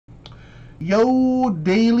Yo,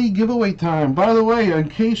 daily giveaway time. By the way, in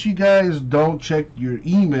case you guys don't check your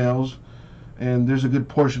emails, and there's a good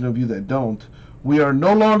portion of you that don't, we are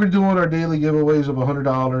no longer doing our daily giveaways of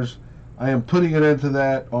 $100. I am putting an end to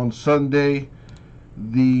that on Sunday,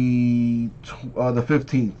 the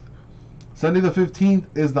 15th. Sunday the 15th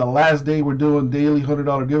is the last day we're doing daily $100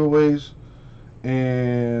 giveaways,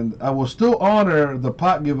 and I will still honor the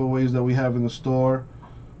pot giveaways that we have in the store,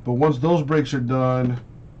 but once those breaks are done,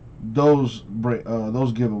 those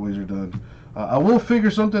giveaways are done. I will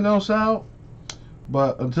figure something else out,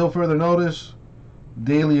 but until further notice,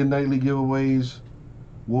 daily and nightly giveaways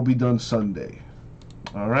will be done Sunday.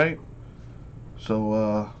 All right,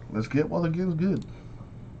 so let's get while the getting's good.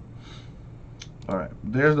 All right,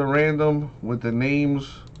 there's the random with the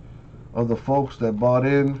names of the folks that bought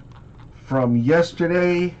in from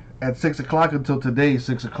yesterday at 6 o'clock until today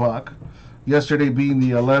 6 o'clock. Yesterday being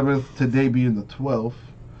the 11th, today being the 12th.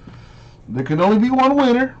 There can only be one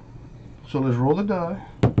winner, so let's roll the die.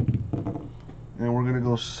 And we're going to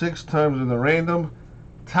go 6 times in the random.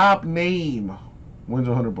 Top name wins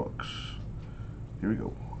 $100. Here we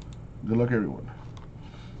go. Good luck, everyone.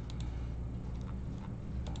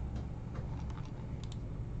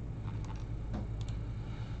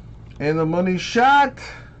 And the money shot.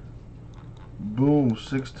 Boom,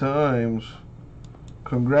 6 times.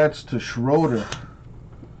 Congrats to Schroeder.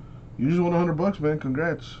 You just won $100, man.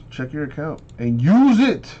 Congrats. Check your account and use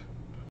it.